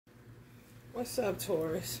What's up,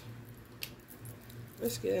 Taurus?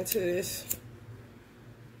 Let's get into this.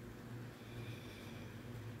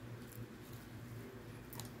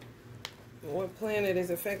 What planet is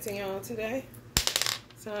affecting y'all today?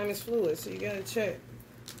 Time is fluid, so you gotta check.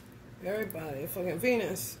 Everybody, fucking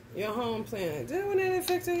Venus, your home planet. Didn't that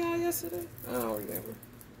affecting y'all yesterday? I don't remember.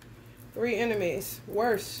 3 enemies.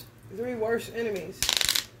 Worse. 3 worst enemies.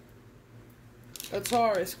 A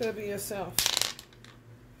Taurus, could be yourself.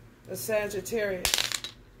 A Sagittarius.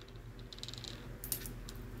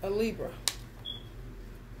 A Libra.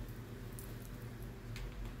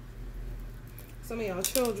 Some of y'all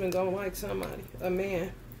children don't like somebody, a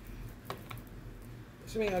man.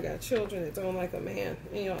 Some of y'all got children that don't like a man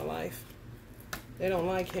in your life. They don't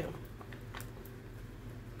like him.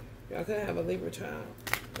 Y'all could have a Libra child.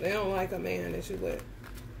 They don't like a man that you with.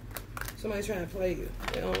 Somebody trying to play you.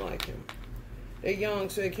 They don't like him. They're young,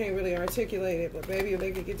 so they can't really articulate it. But baby, if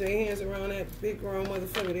they could get their hands around that big grown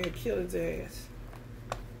motherfucker, they'd kill his ass.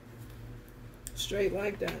 Straight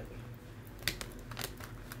like that.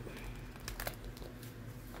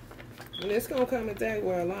 And it's going to come a day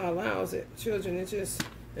where Allah allows it. Children, and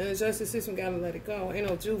the justice system got to let it go. Ain't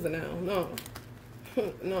no juvenile. No.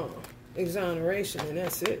 No. Exoneration, and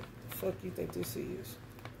that's it. Fuck you think this is?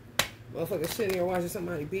 Motherfuckers sitting here watching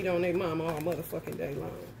somebody beat on their mama all motherfucking day long.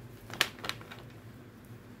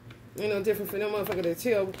 Ain't no different for them motherfuckers to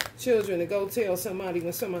tell children to go tell somebody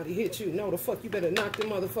when somebody hit you. No, the fuck, you better knock them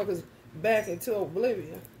motherfuckers back into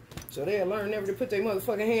oblivion. So they'll learn never to put their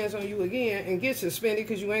motherfucking hands on you again and get suspended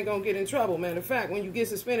because you ain't going to get in trouble. Matter of fact, when you get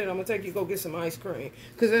suspended, I'm going to take you to go get some ice cream.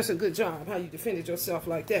 Because that's a good job, how you defended yourself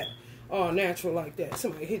like that. All natural like that.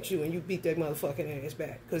 Somebody hit you and you beat their motherfucking ass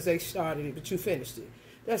back because they started it, but you finished it.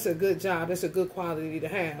 That's a good job. That's a good quality to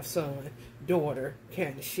have, son, daughter,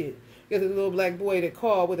 kind of shit. There's a little black boy that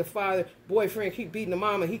called with a father, boyfriend keep beating the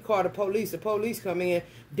mama. He called the police. The police come in.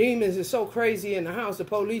 Demons are so crazy in the house, the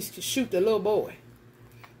police shoot the little boy.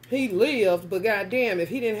 He lived, but goddamn, if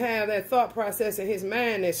he didn't have that thought process in his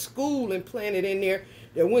mind, that school implanted in there,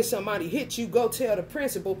 that when somebody hit you, go tell the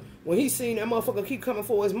principal. When he seen that motherfucker keep coming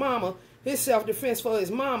for his mama, his self-defense for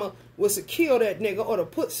his mama was to kill that nigga or to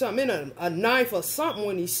put something in a knife or something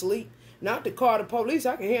when he sleep. Not to call the police.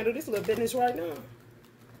 I can handle this little business right now.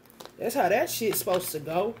 That's how that shit's supposed to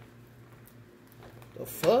go. The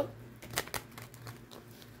fuck?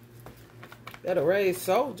 Better raise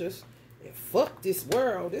soldiers. And fuck this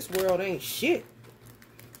world. This world ain't shit.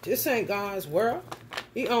 This ain't God's world.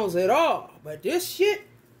 He owns it all. But this shit,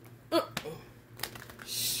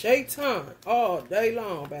 Shaitan all day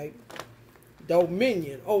long, baby.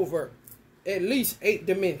 Dominion over at least 8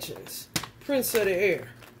 dimensions. Prince of the air.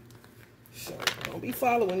 So don't be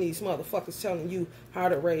following these motherfuckers telling you how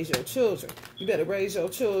to raise your children. You better raise your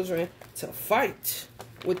children to fight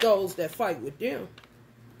with those that fight with them.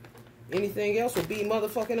 Anything else would be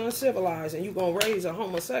motherfucking uncivilized, and you gonna raise a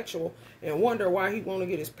homosexual and wonder why he wanna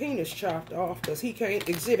get his penis chopped off because he can't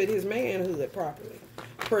exhibit his manhood properly.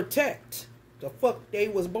 Protect the fuck they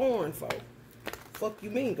was born for. Fuck you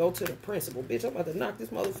mean go to the principal, bitch? I'm about to knock this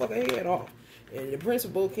motherfucker head off, and the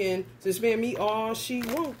principal can suspend me all she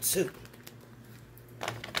wants to.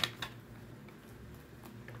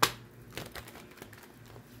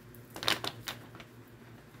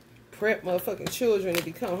 Prep motherfucking children to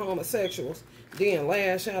become homosexuals, then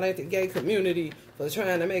lash out at the gay community for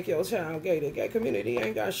trying to make your child gay. The gay community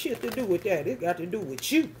ain't got shit to do with that. It got to do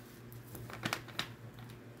with you.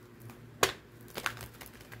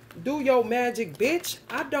 Do your magic, bitch.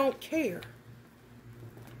 I don't care.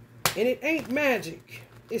 And it ain't magic.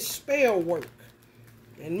 It's spell work.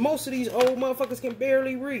 And most of these old motherfuckers can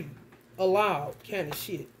barely read aloud kind of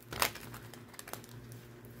shit.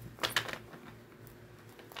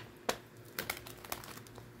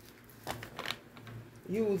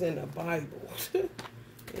 Using the Bible.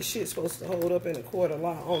 This shit's supposed to hold up in a court of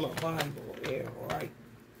law on the Bible. Yeah, right.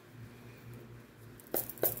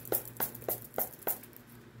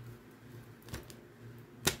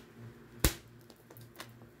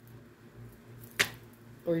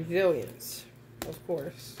 Resilience, of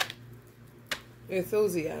course.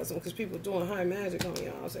 Enthusiasm, because people doing high magic on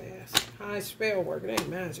y'all's ass. High spell work. It ain't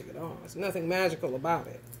magic at all. There's nothing magical about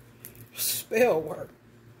it. Spell work.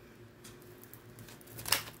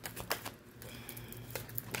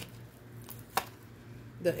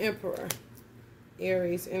 The Emperor,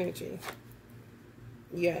 Aries energy.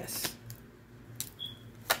 Yes.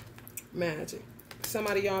 Magic.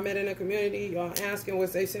 Somebody y'all met in the community, y'all asking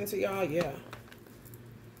what they sent to y'all, yeah.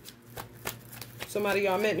 Somebody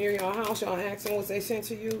y'all met near your house, y'all asking what they sent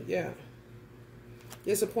to you, yeah.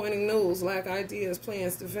 Disappointing news, lack ideas,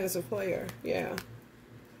 plans, defensive player, yeah.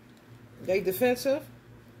 They defensive.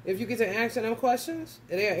 If you get to asking them questions,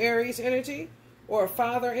 they're Aries energy or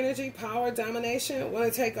father energy, power, domination,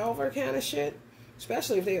 want to take over kind of shit.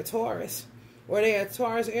 Especially if they're Taurus. Or they're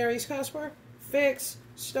Taurus, Aries, Cusper. Fixed,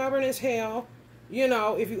 stubborn as hell. You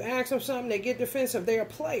know, if you ask them something, they get defensive. They're a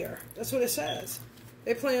player. That's what it says.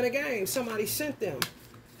 They're playing a game. Somebody sent them.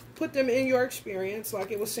 Put them in your experience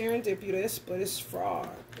like it was serendipitous, but it's fraud.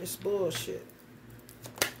 It's bullshit.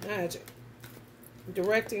 Magic.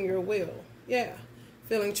 Directing your will. Yeah.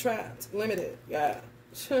 Feeling trapped. Limited. Yeah.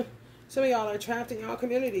 Some of y'all are trapped in y'all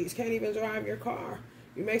communities. Can't even drive your car.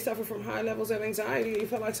 You may suffer from high levels of anxiety. You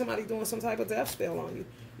feel like somebody doing some type of death spell on you.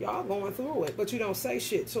 Y'all going through it, but you don't say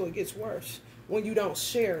shit, so it gets worse when you don't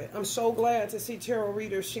share it. I'm so glad to see tarot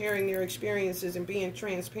readers sharing their experiences and being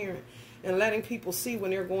transparent and letting people see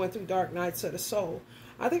when they're going through dark nights of the soul.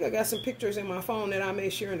 I think I got some pictures in my phone that I may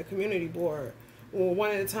share in the community board. Well,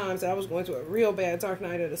 one of the times I was going through a real bad dark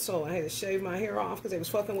night of the soul. I had to shave my hair off because they was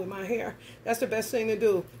fucking with my hair. That's the best thing to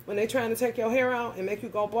do. When they trying to take your hair out and make you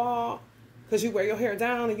go bald, because you wear your hair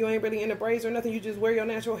down and you ain't really in the braids or nothing, you just wear your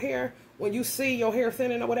natural hair. When you see your hair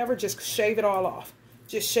thinning or whatever, just shave it all off.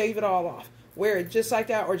 Just shave it all off. Wear it just like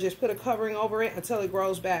that, or just put a covering over it until it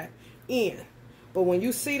grows back in. But when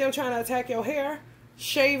you see them trying to attack your hair,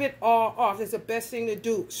 shave it all off. It's the best thing to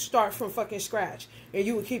do. Start from fucking scratch. And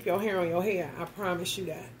you will keep your hair on your head. I promise you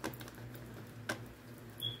that.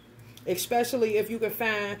 Especially if you can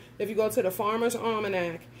find, if you go to the Farmer's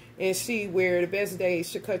Almanac and see where the best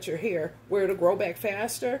days to cut your hair, where it'll grow back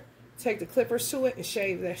faster, take the clippers to it and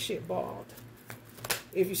shave that shit bald.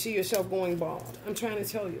 If you see yourself going bald. I'm trying to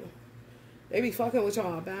tell you. They be fucking with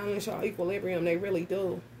y'all, balance y'all equilibrium. They really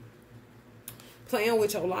do. Playing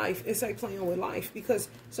with your life. It's like playing with life. Because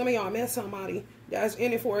some of y'all met somebody that's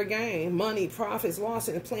in it for a game. Money, profits,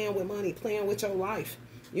 losses, and playing with money. Playing with your life.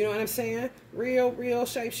 You know what I'm saying? Real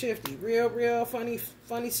shape-shifty. Real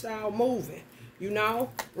funny style moving. You know?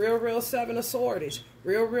 Real Seven of Swords.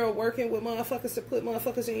 Real working with motherfuckers to put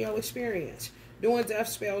motherfuckers in your experience. Doing death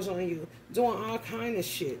spells on you. Doing all kind of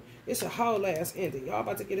shit. It's a whole ass ending. Y'all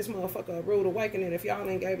about to get this motherfucker a rude awakening if y'all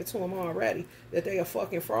ain't gave it to him already. That they a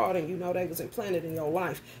fucking fraud and you know they was implanted in your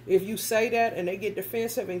life. If you say that and they get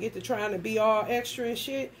defensive and get to trying to be all extra and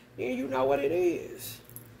shit, then you know what it is.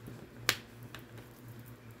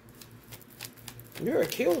 You're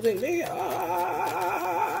accusing me.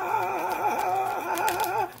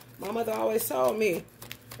 My mother always told me,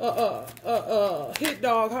 hit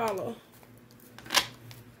dog holler.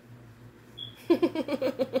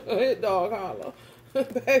 Hit dog holler.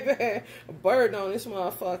 Baby, a bird on this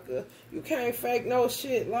motherfucker. You can't fake no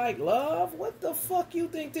shit like love. What the fuck you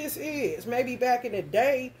think this is? Maybe back in the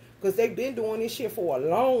day, because they've been doing this shit for a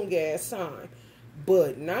long ass time.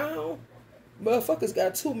 But now, motherfuckers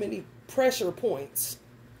got too many pressure points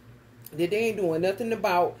that they ain't doing nothing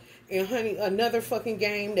about. And honey, another fucking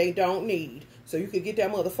game they don't need. So you could get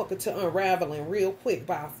that motherfucker to unraveling real quick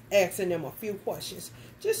by asking them a few questions.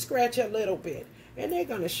 Just scratch a little bit. And they're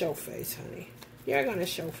going to show face, honey. They're going to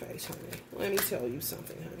show face, honey. Let me tell you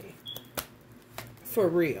something, honey. For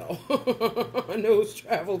real. News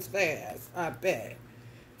travels fast, I bet.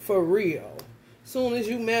 For real. Soon as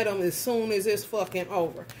you met them, as soon as it's fucking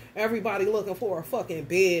over. Everybody looking for a fucking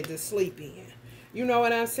bed to sleep in. You know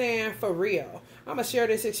what I'm saying? For real. I'm going to share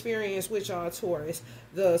this experience with y'all, Taurus.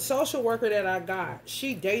 The social worker that I got,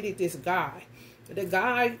 she dated this guy. The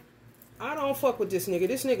guy, I don't fuck with this nigga.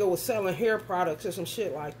 This nigga was selling hair products or some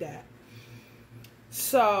shit like that.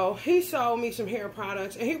 So he sold me some hair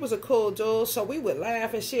products, and he was a cool dude, so we would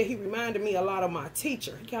laugh and shit. He reminded me a lot of my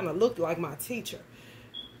teacher. He kind of looked like my teacher.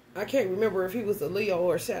 I can't remember if he was a Leo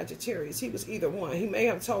or a Sagittarius. He was either one. He may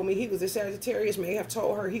have told me he was a Sagittarius, may have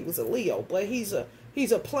told her he was a Leo, but he's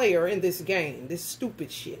a player in this game, this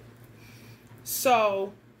stupid shit.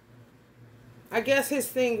 So I guess his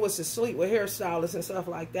thing was to sleep with hairstylists and stuff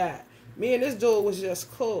like that. Me and this dude was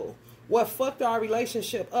just cool. What fucked our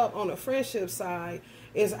relationship up on the friendship side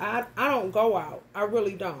is I don't go out. I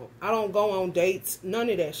really don't. I don't go on dates. None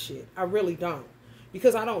of that shit. I really don't.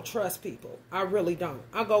 Because I don't trust people. I really don't.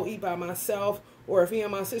 I go eat by myself. Or if me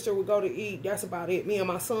and my sister would go to eat, that's about it. Me and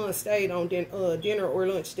my son stayed on dinner or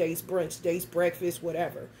lunch dates, brunch dates, breakfast,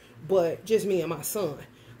 whatever. But just me and my son.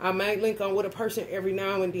 I might link on with a person every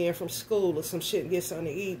now and then from school or some shit and get something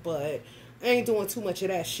to eat. But I ain't doing too much of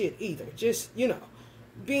that shit either. Just, you know,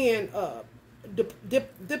 being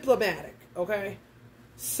diplomatic, okay?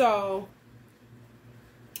 So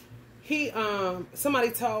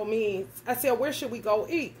somebody told me, I said, where should we go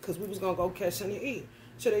eat? Because we was going to go catch something to eat.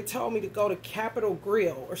 So they told me to go to Capitol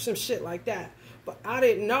Grill or some shit like that. But I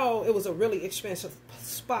didn't know it was a really expensive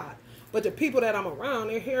spot. But the people that I'm around,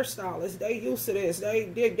 they're hairstylists. They used to this. They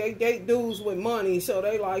date dudes with money. So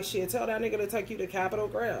they like, shit, tell that nigga to take you to Capitol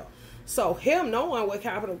Grill. So him knowing what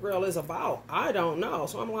Capitol Grill is about, I don't know.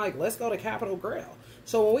 So I'm like, let's go to Capitol Grill.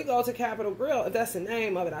 So when we go to Capitol Grill, if that's the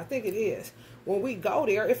name of it, I think it is. When we go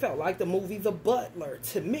there, it felt like the movie The Butler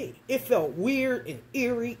to me. It felt weird and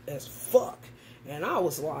eerie as fuck. And I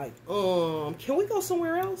was like, can we go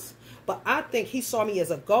somewhere else? But I think he saw me as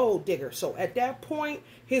a gold digger. So at that point,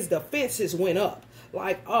 his defenses went up.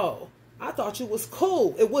 Like, oh, I thought you was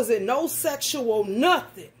cool. It wasn't no sexual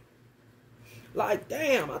nothing. Like,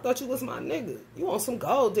 damn, I thought you was my nigga. You on some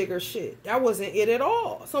gold digger shit. That wasn't it at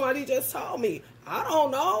all. Somebody just told me, I don't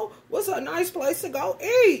know. What's a nice place to go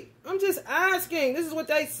eat? I'm just asking. This is what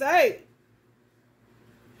they say.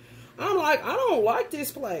 I'm like, I don't like this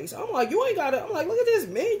place. I'm like, you ain't got to. I'm like, look at this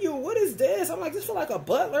menu. What is this? I'm like, this feel like a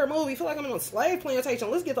Butler movie. I feel like I'm in a slave plantation.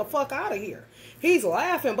 Let's get the fuck out of here. He's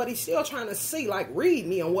laughing, but he's still trying to see, like, read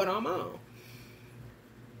me on what I'm on.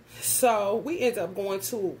 So we ended up going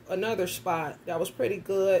to another spot that was pretty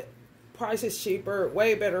good. Price is cheaper,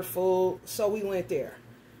 way better food. So we went there.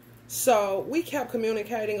 So we kept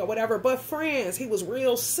communicating or whatever, but friends, he was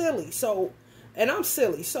real silly. So, and I'm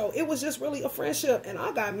silly. So it was just really a friendship. And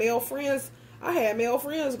I got male friends. I had male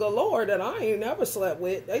friends galore that I ain't never slept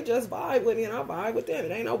with. They just vibe with me and I vibe with them.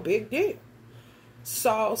 It ain't no big deal.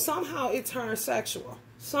 So somehow it turned sexual.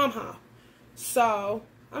 Somehow. So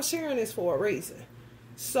I'm sharing this for a reason.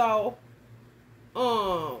 So,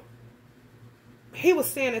 he was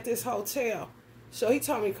staying at this hotel. So he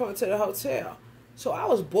told me to come to the hotel. So I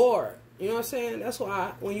was bored. You know what I'm saying? That's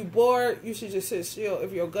why when you bored, you should just sit still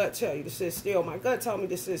if your gut tell you to sit still. My gut told me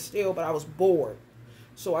to sit still, but I was bored.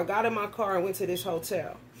 So I got in my car and went to this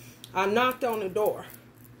hotel. I knocked on the door.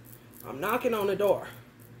 I'm knocking on the door.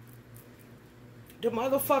 The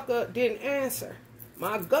motherfucker didn't answer.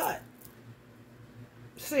 My gut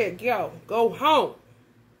said, yo, go home.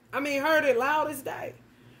 I mean, heard it loud as day.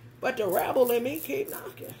 But the rebel in me keep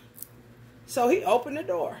knocking. So he opened the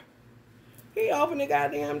door. He opened the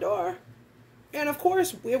goddamn door. And of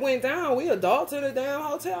course, it went down. We adults in the damn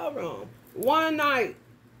hotel room. One night,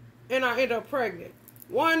 and I ended up pregnant.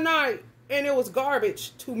 One night, and it was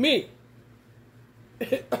garbage to me.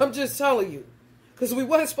 I'm just telling you. Because we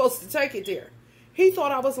wasn't supposed to take it there. He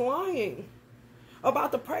thought I was lying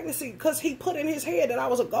about the pregnancy because he put in his head that I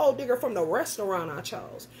was a gold digger from the restaurant I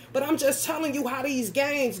chose. But I'm just telling you how these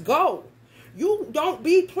games go. You don't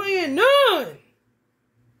be playing none.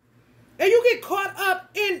 And you get caught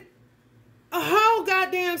up in a whole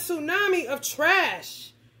goddamn tsunami of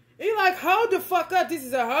trash. And you're like, hold the fuck up. This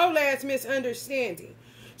is a whole ass misunderstanding.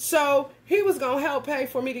 So he was going to help pay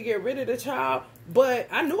for me to get rid of the child. But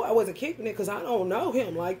I knew I wasn't keeping it because I don't know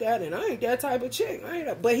him like that. And I ain't that type of chick.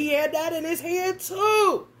 But he had that in his head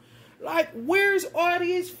too. Like, where's all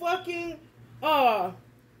these fucking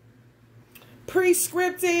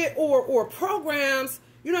pre-scripted or programs?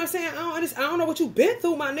 You know what I'm saying? I don't know what you've been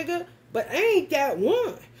through, my nigga. But ain't that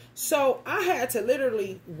one. So I had to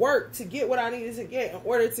literally work to get what I needed to get in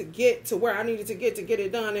order to get to where I needed to get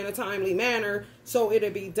it done in a timely manner so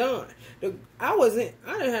it'd be done. I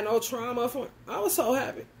didn't have no trauma. I was so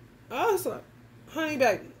happy. I was like, honey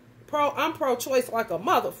baby, I'm pro-choice like a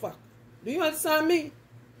motherfucker. Do you understand me?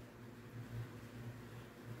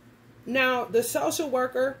 Now, the social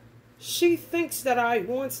worker, she thinks that I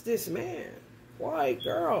want this man. Why,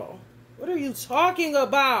 girl? What are you talking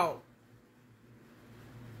about?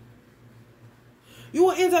 You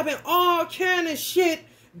will end up in all kind of shit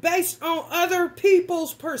based on other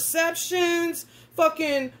people's perceptions,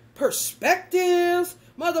 fucking perspectives,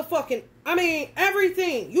 motherfucking, I mean,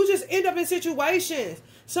 everything. You just end up in situations.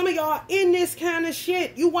 Some of y'all in this kind of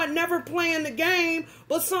shit. You weren't never playing the game,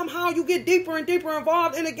 but somehow you get deeper and deeper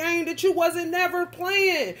involved in a game that you wasn't never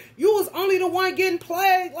playing. You was only the one getting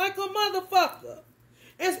played like a motherfucker.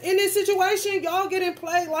 And in this situation, y'all getting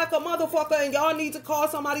played like a motherfucker and y'all need to call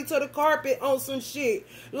somebody to the carpet on some shit.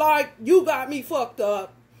 Like, you got me fucked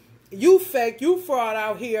up. You fake, you fraud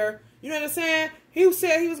out here. You know what I'm saying? He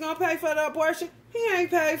said he was going to pay for the abortion. He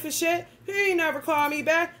ain't paid for shit. He ain't never called me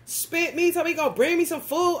back. Spent me, told me he going to bring me some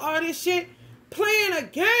food, all this shit. Playing a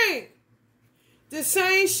game. The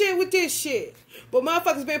same shit with this shit. But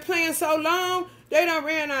motherfuckers been playing so long, they done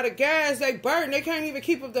ran out of gas. They burnt. They can't even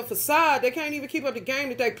keep up the facade. They can't even keep up the game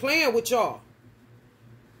that they playing with y'all.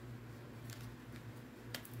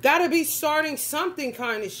 Gotta be starting something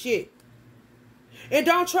kind of shit. And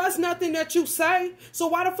don't trust nothing that you say. So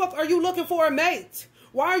why the fuck are you looking for a mate?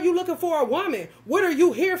 Why are you looking for a woman? What are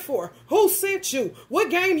you here for? Who sent you? What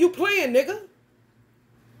game you playing, nigga?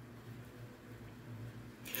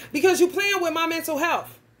 Because you playing with my mental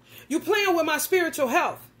health. You playing with my spiritual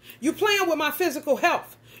health. You playing with my physical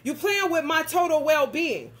health. You playing with my total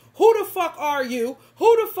well-being. Who the fuck are you?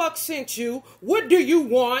 Who the fuck sent you? What do you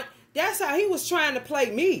want? That's how he was trying to play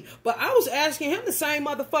me. But I was asking him the same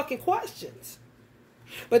motherfucking questions.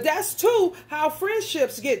 But that's too how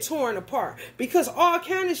friendships get torn apart. Because all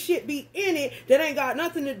kind of shit be in it that ain't got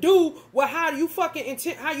nothing to do with how you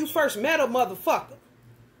first met a motherfucker.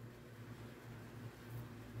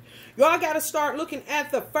 Y'all got to start looking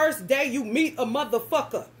at the first day you meet a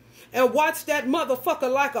motherfucker. And watch that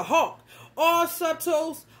motherfucker like a hawk. All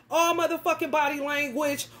subtles, all motherfucking body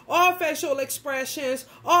language, all facial expressions,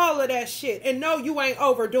 all of that shit. And no, you ain't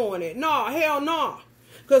overdoing it. No, hell no.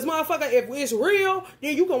 Because motherfucker, if it's real,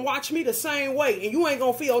 then you can watch me the same way. And you ain't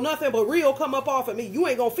going to feel nothing but real come up off of me. You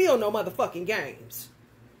ain't going to feel no motherfucking games.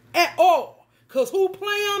 At all. Because who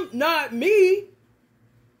play them? Not me.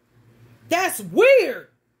 That's weird.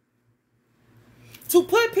 To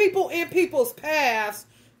put people in people's paths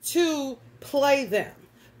to play them.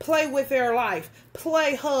 Play with their life.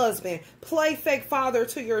 Play husband. Play fake father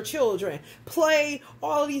to your children. Play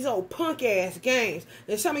all of these old punk ass games.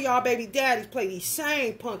 And some of y'all baby daddies play these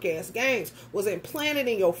same punk ass games. Was implanted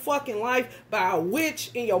in your fucking life by a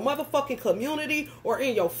witch in your motherfucking community or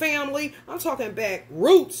in your family. I'm talking back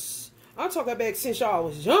roots. I'm talking back since y'all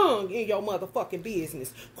was young in your motherfucking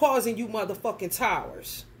business. Causing you motherfucking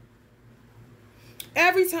towers.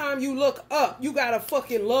 Every time you look up, you got a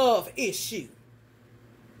fucking love issue.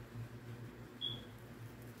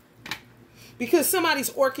 Because somebody's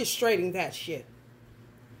orchestrating that shit.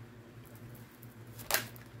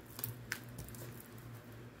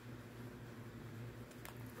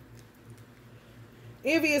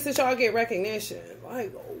 Envious that y'all get recognition.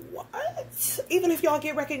 Like, what? Even if y'all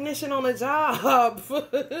get recognition on a job.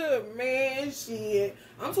 Man, shit.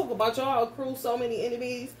 I'm talking about y'all accrue so many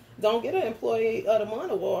enemies. Don't get an Employee of the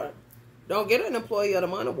Month award. Don't get an Employee of the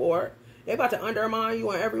Month award. They about to undermine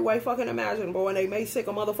you in every way fucking imaginable, and they may sick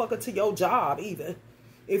a motherfucker to your job even.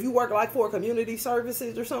 If you work like for community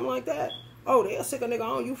services or something like that, oh, they'll sick a nigga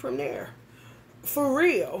on you from there. For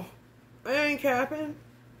real. I ain't capping.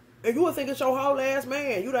 And you would think it's your whole ass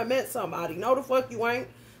man. You done met somebody. No the fuck you ain't.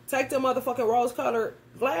 Take them motherfucking rose-colored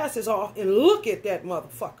glasses off and look at that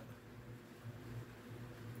motherfucker.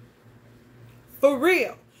 For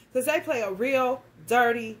real. Because they play a real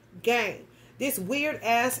dirty game. This weird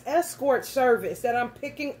ass escort service that I'm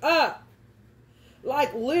picking up.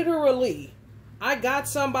 Like literally, I got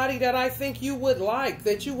somebody that I think you would like,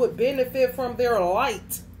 that you would benefit from their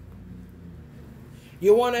light.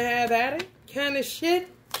 You want to have at it? Kind of shit?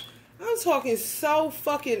 I'm talking so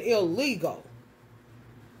fucking illegal.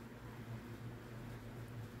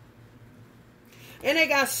 And they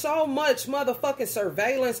got so much motherfucking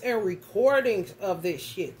surveillance and recordings of this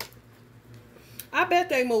shit. I bet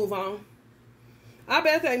they move on. I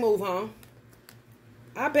bet they move on.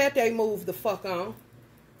 I bet they move the fuck on.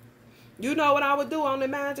 You know what I would do on the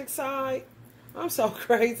magic side? I'm so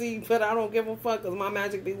crazy, but I don't give a fuck because my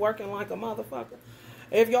magic be working like a motherfucker.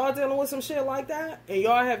 If y'all dealing with some shit like that, and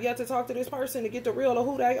y'all have yet to talk to this person to get the real of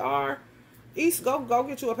who they are, go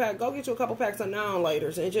get you a pack. Go get you a couple packs of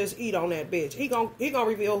now-laters and just eat on that bitch. He gonna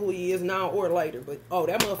reveal who he is now or later. But oh,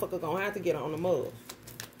 that motherfucker gonna have to get on the move.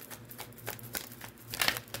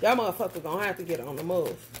 That motherfucker gonna have to get on the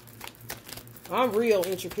move. I'm real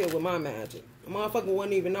intricate with my magic. The motherfucker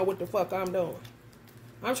wouldn't even know what the fuck I'm doing.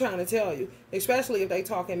 I'm trying to tell you, especially if they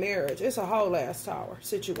talking marriage, it's a whole ass tower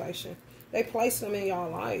situation. They place them in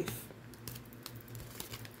y'all life.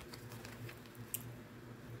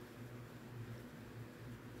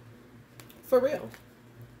 For real.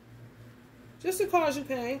 Just to cause you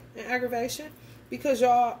pain and aggravation because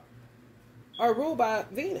y'all are ruled by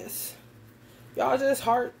Venus. Y'all just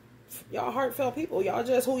heartfelt people. Y'all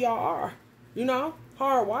just who y'all are. You know?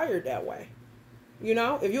 Hardwired that way. You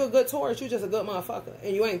know? If you're a good Taurus, you're just a good motherfucker.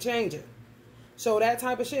 And you ain't changing. So that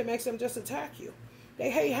type of shit makes them just attack you. They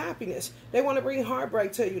hate happiness. They want to bring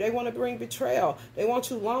heartbreak to you. They want to bring betrayal. They want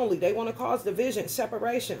you lonely. They want to cause division,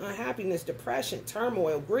 separation, unhappiness, depression,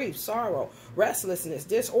 turmoil, grief, sorrow, restlessness,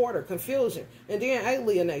 disorder, confusion, and then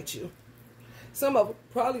alienate you. Some of them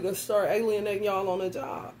probably gonna start alienating y'all on the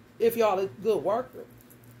job if y'all a good worker.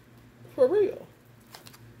 For real.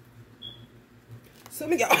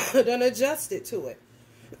 Some of y'all done adjusted to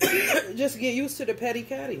it. Just get used to the petty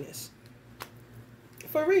cattiness.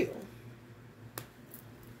 For real.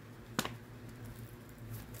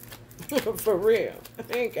 For real.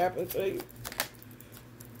 I ain't capping to you.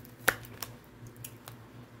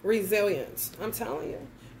 Resilience. I'm telling you.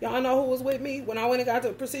 Y'all know who was with me when I went and got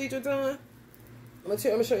the procedure done? I'm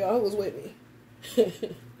gonna show y'all who was with me.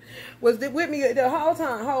 was with me the whole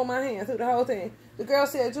time, hold my hand through the whole thing. The girl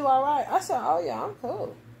said, "You all right?" I said, "Oh yeah, I'm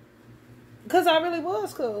cool." Because I really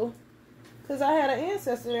was cool. Because I had an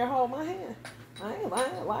ancestor there hold my hand. I ain't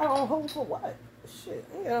lying. Lie on who for what? Shit,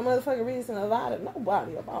 I ain't got a motherfucking reason to lie to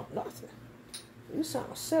nobody about nothing. You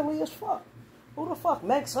sound silly as fuck. Who the fuck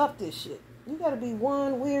makes up this shit? You gotta be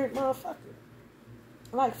one weird motherfucker.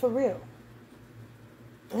 Like, for real.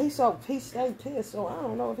 He stayed pissed, so I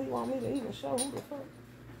don't know if he want me to even show who the fuck.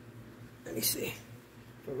 Let me see.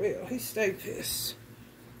 For real, he stayed pissed.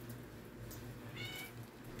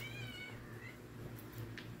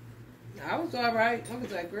 I was alright. I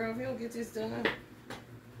was like, girl, if you don't get this done,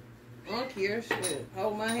 I don't care. Shit.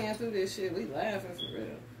 Hold my hand through this shit. We laughing for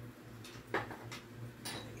real.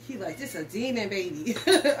 He like, this a demon baby.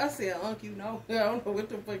 I said, Unc, you know, I don't know what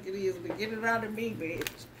the fuck it is, but get it out of me,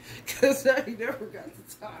 bitch. Because I ain't never got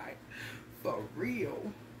the time. For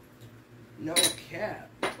real. No cap.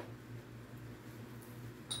 I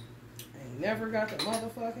ain't never got the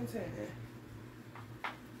motherfucking time.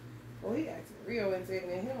 Well, he acting real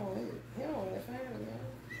indignant. He don't want to find him,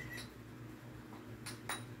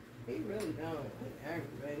 He really don't. He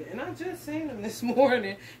aggravated. And I just seen him this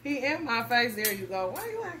morning. He in my face. There you go. Why are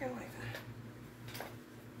you acting like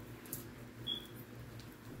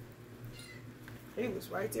that? He was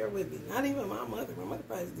right there with me. Not even my mother. My mother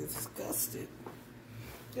probably was disgusted.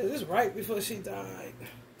 It was right before she died.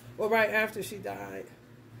 Well, right after she died.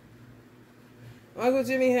 Uncle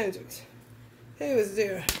Jimi Hendrix. He was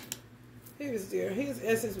there. He was there. His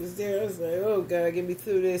essence was there. I was like, oh, God, get me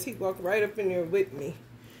through this. He walked right up in there with me.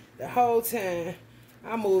 The whole time.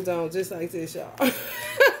 I moved on just like this, y'all.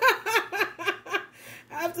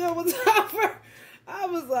 After it was over, I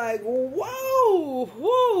was like, whoa,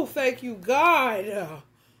 whoa, thank you, God.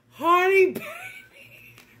 Honey, baby.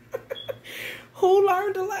 Who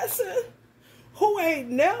learned the lesson? Who ain't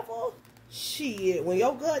never? Shit, when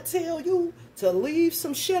your gut tell you to leave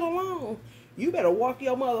some shit alone, you better walk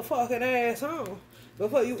your motherfucking ass home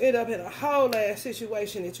before you end up in a whole ass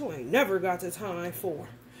situation that you ain't never got the time for.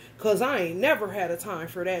 Because I ain't never had a time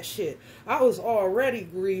for that shit. I was already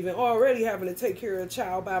grieving, already having to take care of a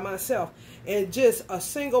child by myself. And just a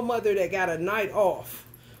single mother that got a night off.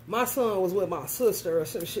 My son was with my sister or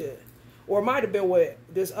some shit. Or might have been with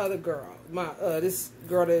this other girl. This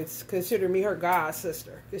girl that's considered me her god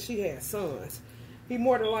sister. Because she had sons. He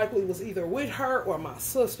more than likely was either with her or my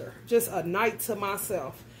sister. Just a night to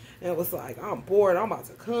myself. And it was like, I'm bored. I'm about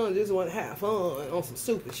to come. Just want to have fun on some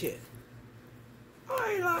stupid shit.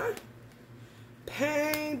 I ain't lying.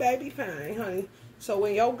 Pain, baby, pain, honey. So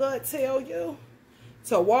when your gut tell you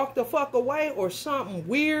to walk the fuck away or something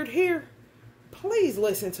weird here, please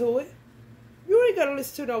listen to it. You ain't gotta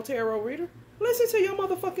listen to no tarot reader. Listen to your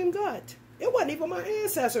motherfucking gut. It wasn't even my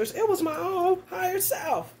ancestors. It was my own higher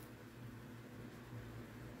self.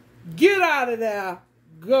 Get out of there.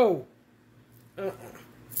 Go.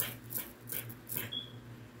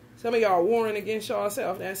 Some of y'all warring against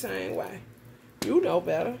yourself that same way. You know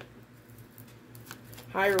better.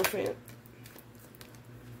 Hierophant.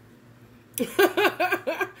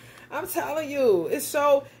 I'm telling you.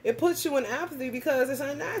 It puts you in apathy because it's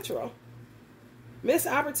unnatural. Missed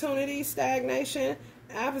opportunity, stagnation,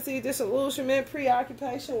 apathy, disillusionment,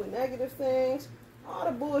 preoccupation with negative things. All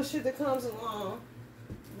the bullshit that comes along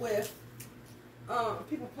with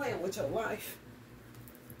people playing with your life.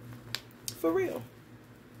 For real.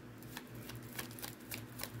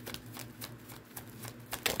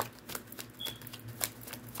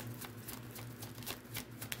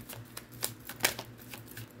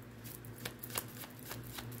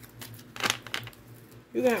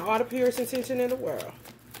 You got all the purest intention in the world.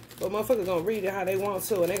 But motherfuckers gonna read it how they want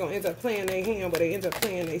to, and they gonna end up playing their hand, but they end up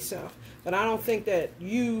playing themselves. But I don't think that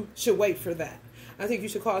you should wait for that. I think you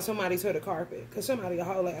should call somebody to the carpet. Because somebody a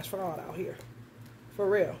whole ass fraud out here. For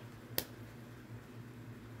real.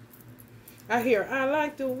 I hear, I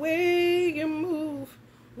like the way you move.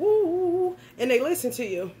 Woo. And they listen to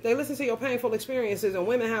you. They listen to your painful experiences. And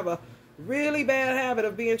women have a really bad habit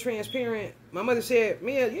of being transparent. My mother said,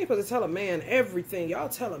 Mia, you ain't supposed to tell a man everything. Y'all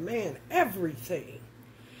tell a man everything.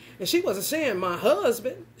 And she wasn't saying my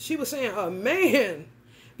husband. She was saying a man.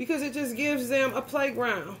 Because it just gives them a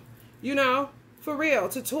playground. You know, for real,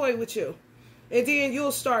 to toy with you. And then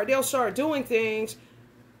they'll start doing things.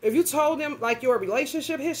 If you told them like your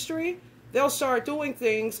relationship history, they'll start doing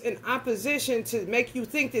things in opposition to make you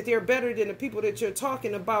think that they're better than the people that you're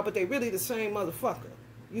talking about, but they really the same motherfucker.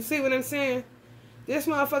 You see what I'm saying? This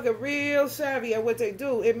motherfucker real savvy at what they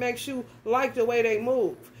do. It makes you like the way they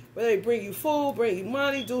move. But they bring you food, bring you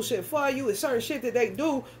money, do shit for you. It's certain shit that they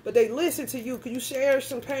do, but they listen to you. Because you share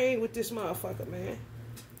some pain with this motherfucker, man.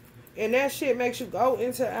 And that shit makes you go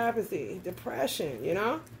into apathy, depression, you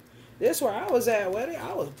know? This where I was at, Weddy.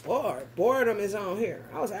 I was bored. Boredom is on here.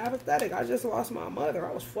 I was apathetic. I just lost my mother.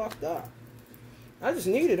 I was fucked up. I just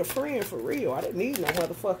needed a friend for real. I didn't need no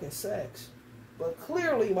motherfucking sex. But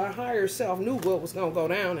clearly my higher self knew what was going to go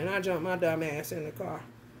down, and I jumped my dumb ass in the car.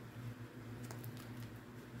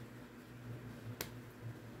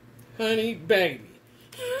 Honey, baby.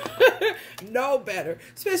 No better.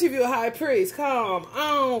 Especially if you're a high priest. Come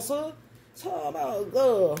on, sir. Talk about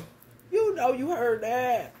girl. You know you heard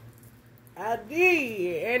that. I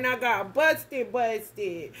did. And I got busted.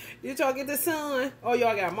 Did y'all get the sun? Oh,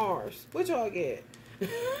 y'all got Mars. What y'all get?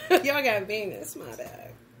 Y'all got Venus. My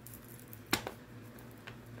bad.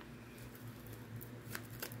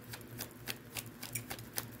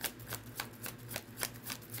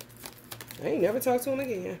 I ain't never talked to him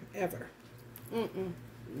again. Ever.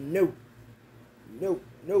 Nope. Nope.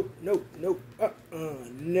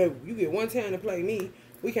 No. You get one time to play me.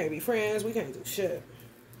 We can't be friends. We can't do shit.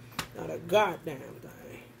 Not a goddamn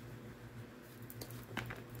thing.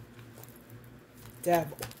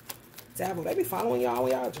 Devil. They be following y'all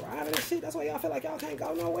when y'all driving and shit. That's why y'all feel like y'all can't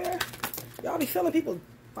go nowhere. Y'all be feeling people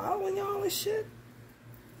following y'all and shit.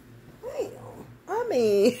 Damn. I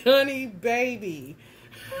mean, honey, baby.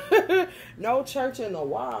 No church in the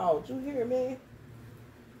wild. You hear me?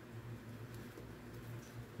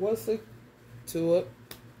 What's it to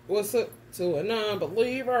a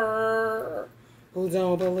non-believer who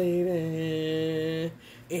don't believe in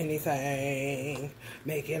anything?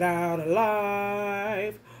 Make it out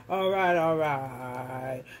alive. All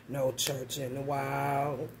right. No church in the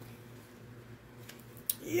wild.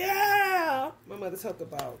 Yeah. My mother talked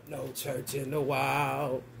about no church in the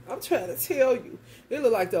wild. I'm trying to tell you. It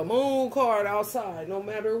look like the moon card outside, no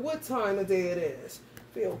matter what time of day it is.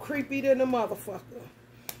 Feel creepy than the motherfucker.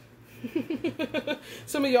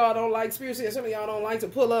 Some of y'all don't like spirits, and some of y'all don't like to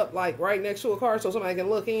pull up like right next to a car so somebody can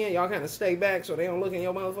look in. Y'all kind of stay back so they don't look in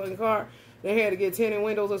your motherfucking car. They had to get tinted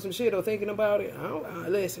windows or some shit or thinking about it.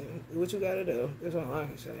 Listen, do what you gotta do. That's all I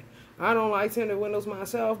can say. I don't like tinted windows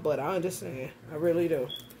myself, but I understand. I really do.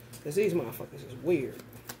 Because these motherfuckers is weird.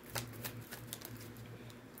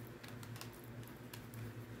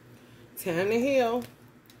 Time to heal.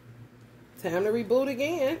 Time to reboot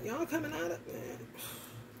again. Y'all coming out of, man.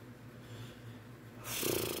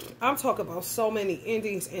 I'm talking about so many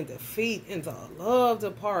endings and defeat in the love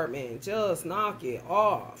department. Just knock it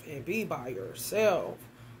off and be by yourself.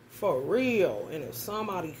 For real. And if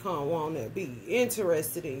somebody come want to be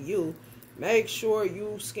interested in you, make sure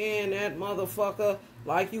you scan that motherfucker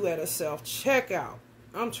like you at a self-checkout.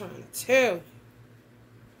 I'm trying to tell you.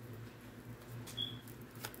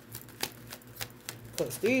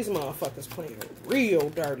 Because these motherfuckers playing real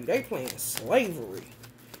dirty. They playing slavery.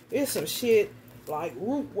 It's some shit like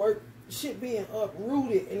root work, shit being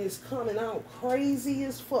uprooted, and it's coming out crazy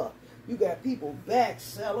as fuck. You got people back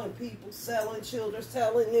selling people, selling children,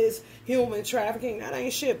 selling this human trafficking. That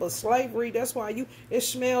ain't shit but slavery. That's why it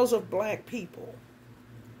smells of black people.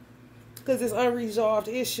 Because it's unresolved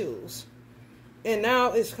issues. And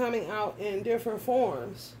now it's coming out in different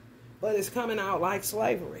forms. But it's coming out like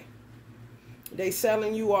slavery. They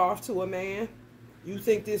selling you off to a man. You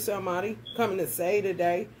think there's somebody coming to say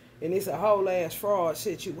today, and it's a whole ass fraud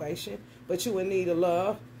situation, but you in need of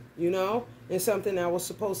love, you know, and something that was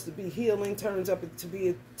supposed to be healing turns up to be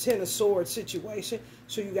a 10 of swords situation.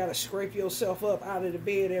 So you got to scrape yourself up out of the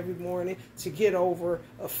bed every morning to get over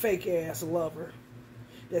a fake ass lover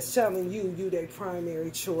that's telling you their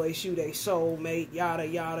primary choice, you their soulmate, yada,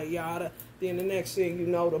 yada, yada. Then the next thing you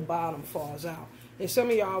know, the bottom falls out. And some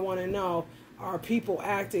of y'all want to know, are people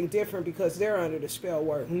acting different because they're under the spell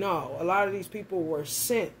work? No. A lot of these people were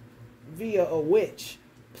sent via a witch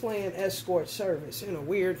playing escort service in a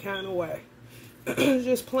weird kind of way.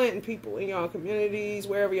 Just planting people in y'all communities,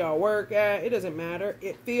 wherever y'all work at. It doesn't matter.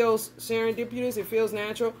 It feels serendipitous. It feels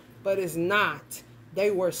natural, but it's not.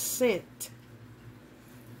 They were sent.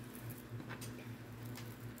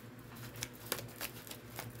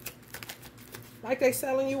 Like they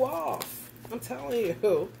selling you off. I'm telling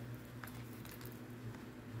you.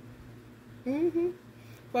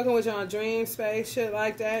 Fucking with y'all dream space, shit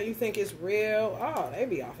like that. You think it's real. Oh, they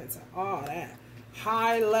be off into all that.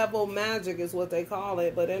 High level magic is what they call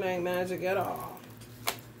it, but it ain't magic at all.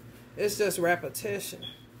 It's just repetition.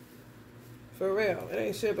 For real. It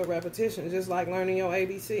ain't shit but repetition. It's just like learning your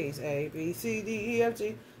ABCs. A, B, C, D, E, F,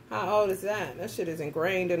 G. How old is that? That shit is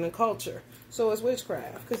ingrained in the culture. So it's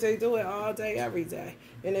witchcraft, because they do it all day, every day.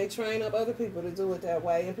 And they train up other people to do it that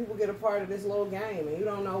way. And people get a part of this little game, and you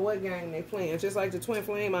don't know what game they playing. Just like the twin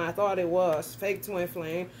flame, I thought it was fake twin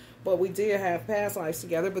flame. But we did have past lives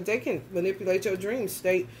together. But they can manipulate your dream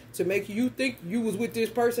state to make you think you was with this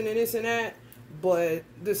person and this and that. But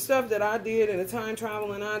the stuff that I did and the time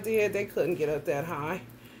traveling I did, they couldn't get up that high.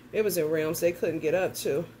 It was in realms they couldn't get up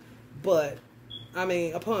to. But, I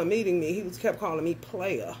mean, upon meeting me, he kept calling me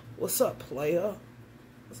player. What's up, player?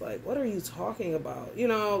 It's like, what are you talking about? You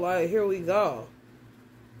know, like, here we go.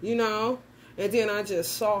 You know? And then I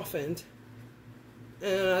just softened.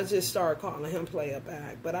 And I just started calling him player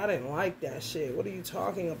back. But I didn't like that shit. What are you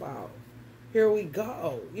talking about? Here we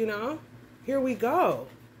go. You know? Here we go.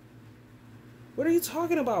 What are you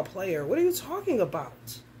talking about, player? What are you talking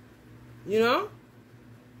about? You know?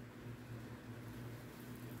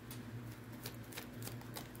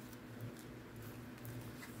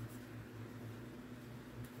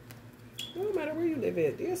 No matter where you live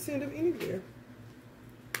at, they'll send them anywhere.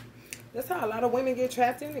 That's how a lot of women get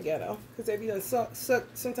trapped in the ghetto. Because they be done suck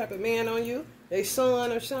some type of man on you. They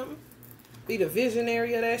son or something. Be the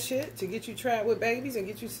visionary of that shit to get you trapped with babies and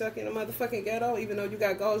get you stuck in a motherfucking ghetto, even though you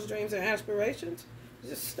got goals, dreams, and aspirations.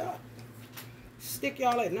 Just stop. Stick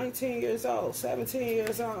y'all at 19 years old, 17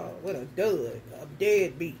 years old with a dud, a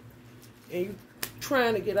deadbeat. And you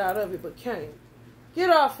trying to get out of it but can't. Get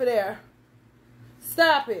off of there.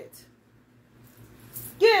 Stop it.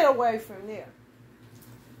 Get away from there.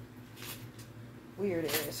 Weird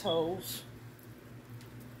assholes.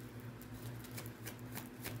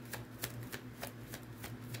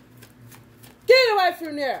 Get away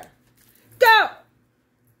from there. Go.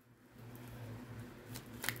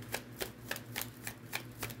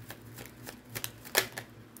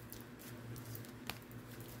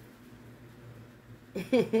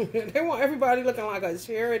 They want everybody looking like a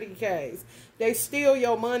charity case. They steal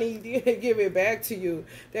your money, then give it back to you.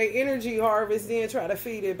 They energy harvest, then try to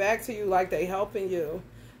feed it back to you like they helping you.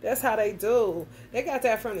 That's how they do. They got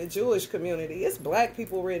that from the Jewish community. It's black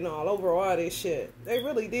people written all over all this shit. They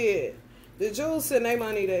really did. The Jews send their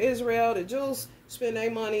money to Israel. The Jews spend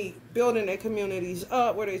their money building their communities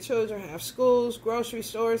up where their children have schools, grocery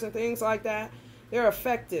stores, and things like that. They're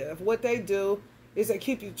effective. What they do is they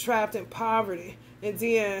keep you trapped in poverty and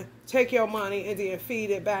then take your money and then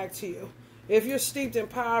feed it back to you. If you're steeped in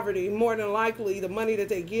poverty, more than likely the money that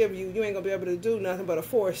they give you, you ain't going to be able to do nothing but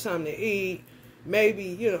afford something to eat. Maybe,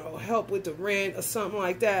 you know, help with the rent or something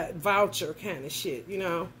like that. Voucher kind of shit, you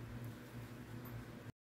know.